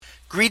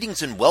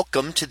Greetings and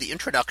welcome to the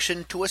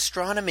introduction to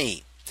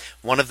astronomy.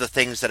 One of the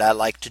things that I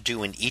like to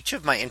do in each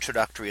of my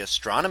introductory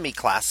astronomy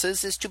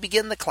classes is to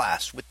begin the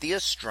class with the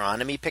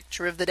astronomy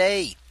picture of the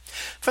day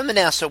from the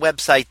NASA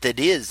website, that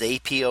is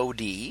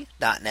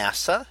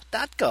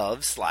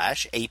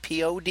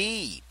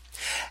apod.nasa.gov/apod.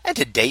 And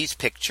today's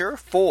picture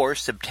for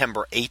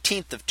September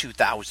 18th of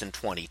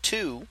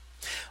 2022.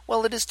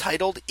 Well, it is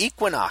titled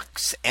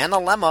Equinox,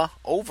 Analemma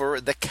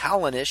over the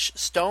Callanish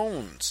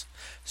stones.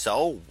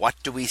 So what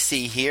do we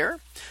see here?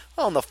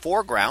 Well, in the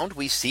foreground,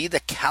 we see the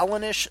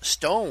Callanish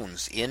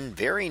stones in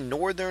very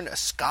northern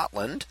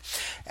Scotland,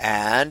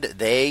 and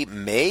they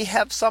may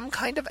have some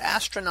kind of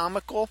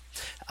astronomical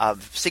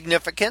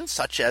significance,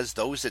 such as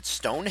those at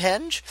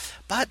Stonehenge,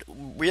 but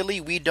really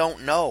we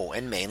don't know,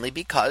 and mainly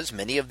because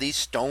many of these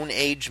Stone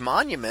Age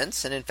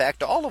monuments, and in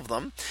fact all of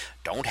them,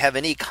 don't have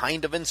any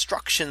kind of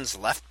instructions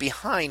left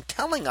behind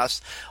telling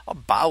us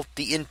about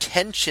the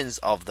intentions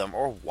of them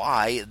or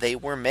why they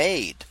were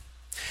made.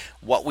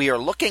 What we are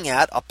looking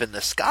at up in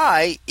the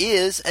sky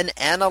is an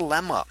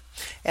analemma,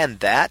 and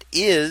that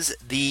is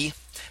the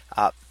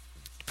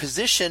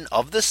position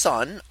of the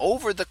sun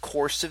over the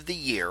course of the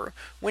year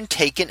when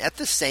taken at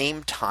the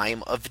same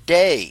time of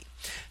day.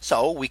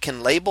 So we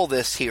can label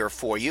this here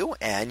for you,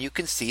 and you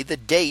can see the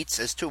dates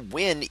as to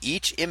when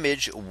each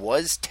image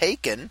was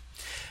taken.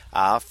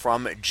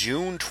 From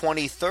June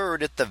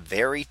 23rd at the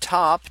very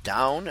top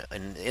down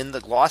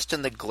lost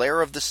in the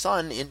glare of the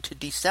sun into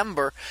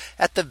December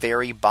at the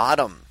very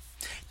bottom.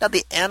 Now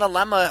the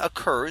analemma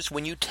occurs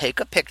when you take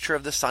a picture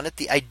of the sun at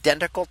the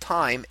identical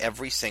time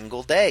every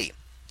single day.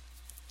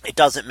 It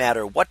doesn't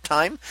matter what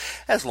time,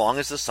 as long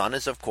as the sun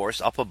is, of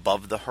course, up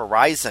above the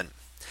horizon.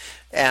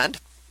 And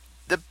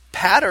the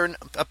pattern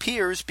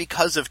appears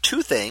because of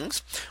two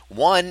things.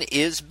 One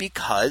is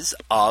because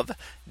of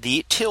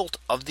the tilt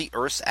of the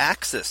Earth's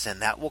axis,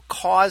 and that will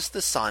cause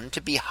the sun to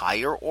be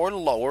higher or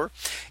lower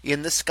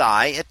in the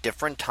sky at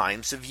different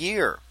times of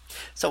year.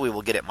 So we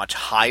will get it much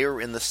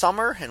higher in the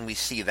summer, and we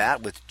see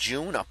that with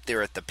June up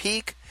there at the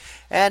peak,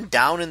 and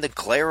down in the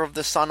glare of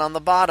the sun on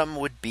the bottom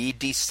would be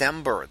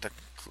December,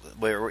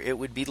 where it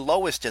would be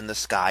lowest in the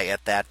sky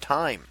at that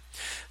time.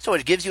 So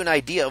it gives you an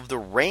idea of the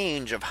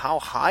range of how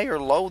high or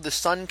low the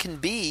sun can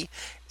be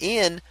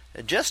in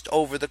just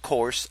over the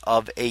course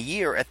of a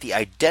year at the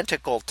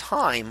identical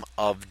time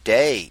of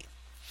day.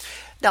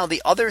 Now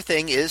the other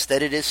thing is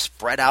that it is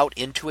spread out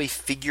into a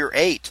figure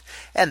 8,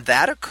 and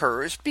that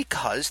occurs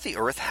because the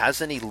Earth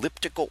has an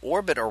elliptical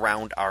orbit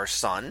around our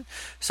sun,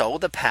 so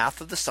the path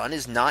of the sun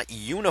is not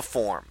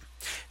uniform.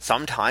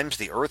 Sometimes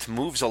the Earth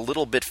moves a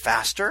little bit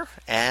faster,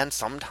 and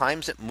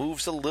sometimes it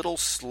moves a little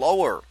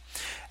slower.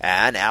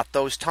 And at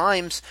those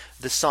times,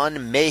 the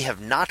sun may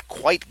have not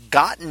quite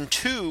gotten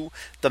to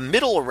the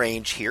middle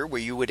range here where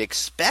you would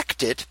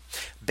expect it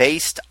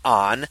based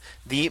on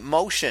the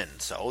motion.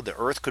 So the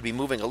Earth could be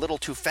moving a little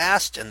too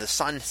fast and the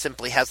sun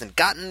simply hasn't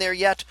gotten there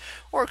yet,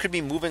 or it could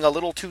be moving a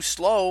little too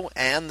slow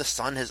and the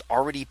sun has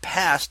already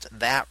passed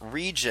that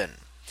region.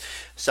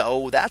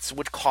 So that's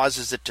what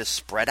causes it to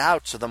spread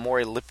out. So the more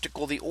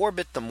elliptical the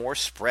orbit, the more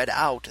spread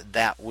out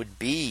that would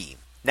be.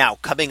 Now,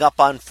 coming up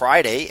on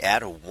Friday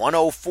at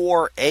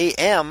 1:04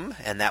 a.m.,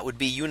 and that would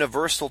be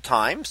universal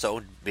time, so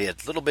it would be a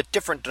little bit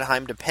different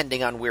time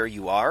depending on where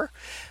you are.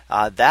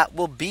 That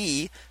will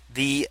be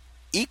the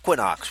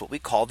equinox, what we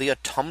call the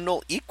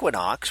autumnal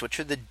equinox, which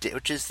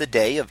is the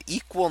day of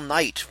equal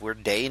night, where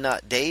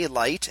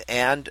daylight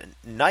and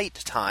night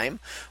time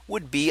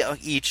would be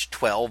each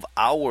 12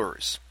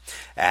 hours.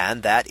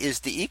 And that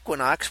is the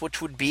equinox,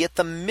 which would be at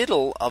the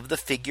middle of the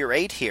figure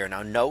 8 here.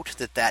 Now note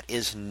that that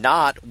is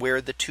not where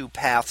the two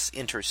paths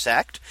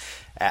intersect,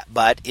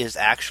 but is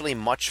actually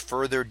much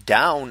further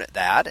down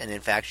that. And in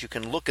fact, you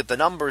can look at the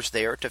numbers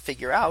there to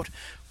figure out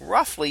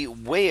roughly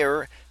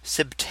where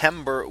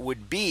September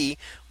would be,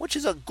 which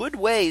is a good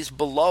ways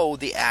below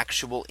the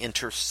actual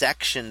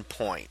intersection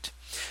point.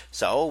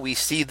 So we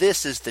see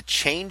this as the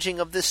changing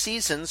of the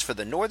seasons for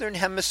the northern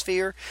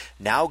hemisphere,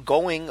 now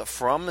going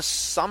from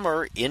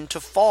summer into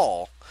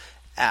fall,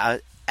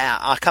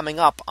 coming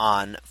up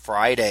on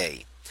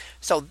Friday.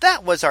 So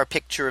that was our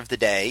picture of the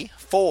day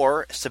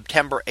for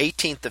September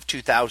 18th of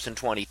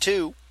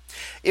 2022.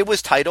 It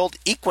was titled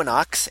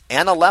Equinox,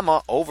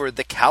 Analemma over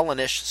the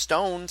Callanish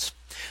stones.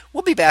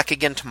 We'll be back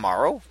again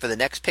tomorrow for the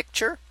next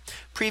picture,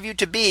 previewed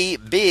to be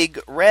Big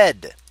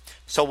Red.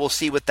 So we'll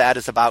see what that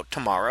is about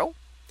tomorrow.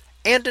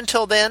 And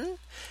until then,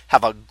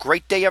 have a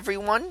great day,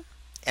 everyone,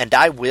 and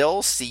I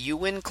will see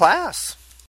you in class.